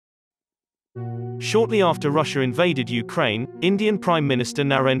Shortly after Russia invaded Ukraine, Indian Prime Minister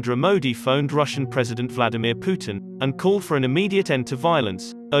Narendra Modi phoned Russian President Vladimir Putin and called for an immediate end to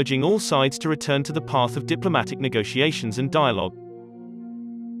violence, urging all sides to return to the path of diplomatic negotiations and dialogue.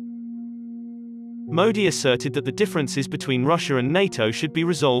 Modi asserted that the differences between Russia and NATO should be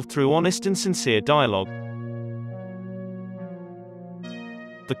resolved through honest and sincere dialogue.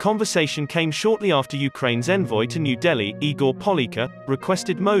 The conversation came shortly after Ukraine's envoy to New Delhi, Igor Polika,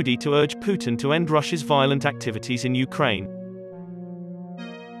 requested Modi to urge Putin to end Russia's violent activities in Ukraine.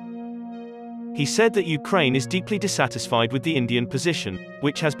 He said that Ukraine is deeply dissatisfied with the Indian position,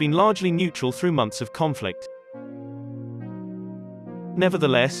 which has been largely neutral through months of conflict.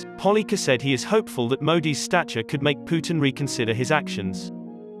 Nevertheless, Polika said he is hopeful that Modi's stature could make Putin reconsider his actions.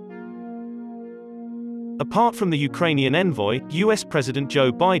 Apart from the Ukrainian envoy, US President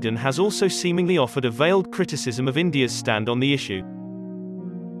Joe Biden has also seemingly offered a veiled criticism of India's stand on the issue.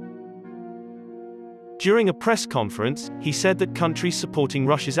 During a press conference, he said that countries supporting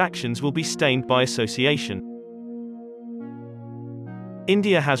Russia's actions will be stained by association.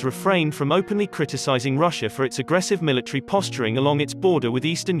 India has refrained from openly criticizing Russia for its aggressive military posturing along its border with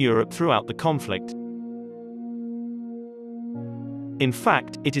Eastern Europe throughout the conflict. In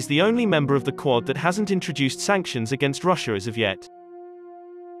fact, it is the only member of the Quad that hasn't introduced sanctions against Russia as of yet.